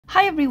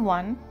Hi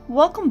everyone,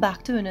 welcome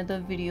back to another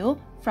video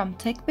from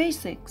Tech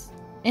Basics.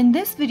 In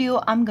this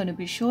video, I'm going to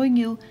be showing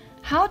you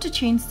how to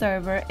change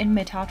server in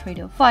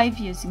MetaTrader 5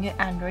 using your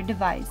Android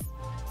device.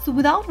 So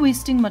without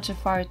wasting much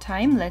of our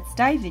time, let's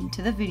dive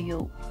into the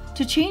video.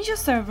 To change your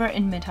server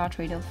in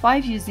MetaTrader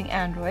 5 using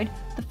Android,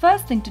 the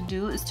first thing to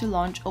do is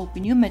to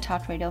open your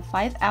MetaTrader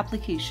 5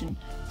 application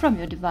from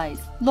your device.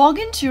 Log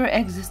into your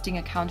existing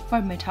account for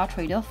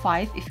MetaTrader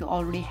 5 if you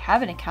already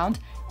have an account,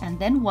 and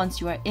then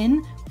once you are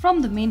in,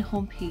 from the main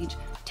home page,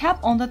 tap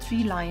on the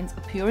three lines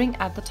appearing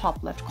at the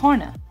top left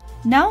corner.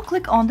 Now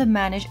click on the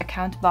Manage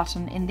Account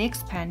button in the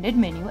expanded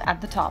menu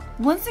at the top.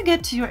 Once you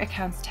get to your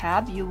Accounts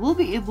tab, you will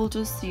be able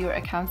to see your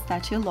accounts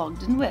that you're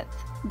logged in with.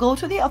 Go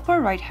to the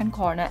upper right hand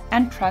corner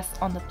and press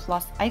on the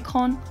plus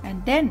icon,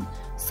 and then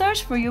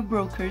search for your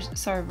broker's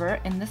server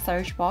in the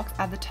search box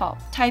at the top.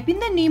 Type in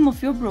the name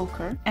of your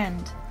broker,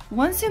 and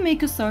once you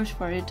make a search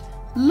for it,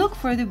 look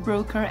for the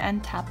broker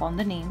and tap on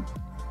the name.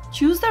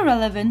 Choose the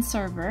relevant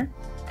server,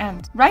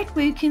 and right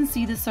where you can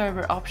see the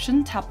server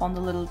option, tap on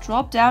the little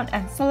drop down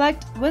and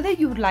select whether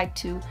you would like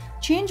to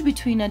change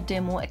between a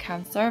demo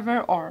account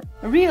server or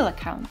a real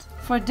account.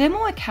 For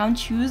demo account,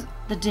 choose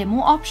the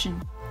demo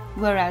option,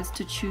 whereas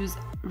to choose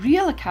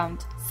real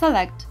account,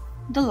 select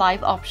the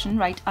live option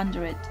right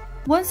under it.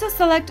 Once you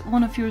select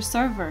one of your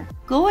server,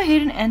 go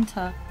ahead and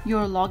enter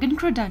your login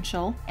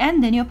credential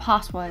and then your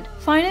password.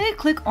 Finally,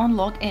 click on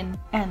login,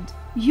 and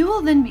you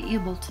will then be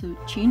able to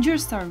change your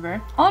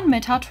server on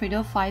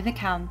MetaTrader 5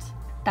 account.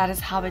 That is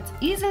how it's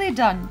easily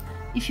done.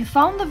 If you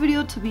found the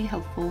video to be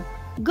helpful,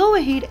 go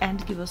ahead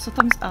and give us a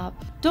thumbs up.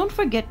 Don't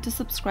forget to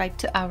subscribe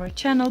to our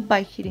channel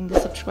by hitting the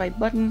subscribe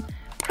button.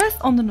 Press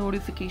on the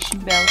notification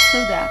bell so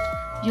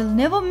that you'll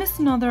never miss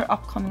another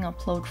upcoming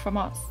upload from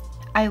us.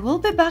 I will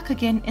be back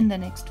again in the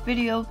next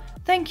video.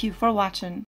 Thank you for watching.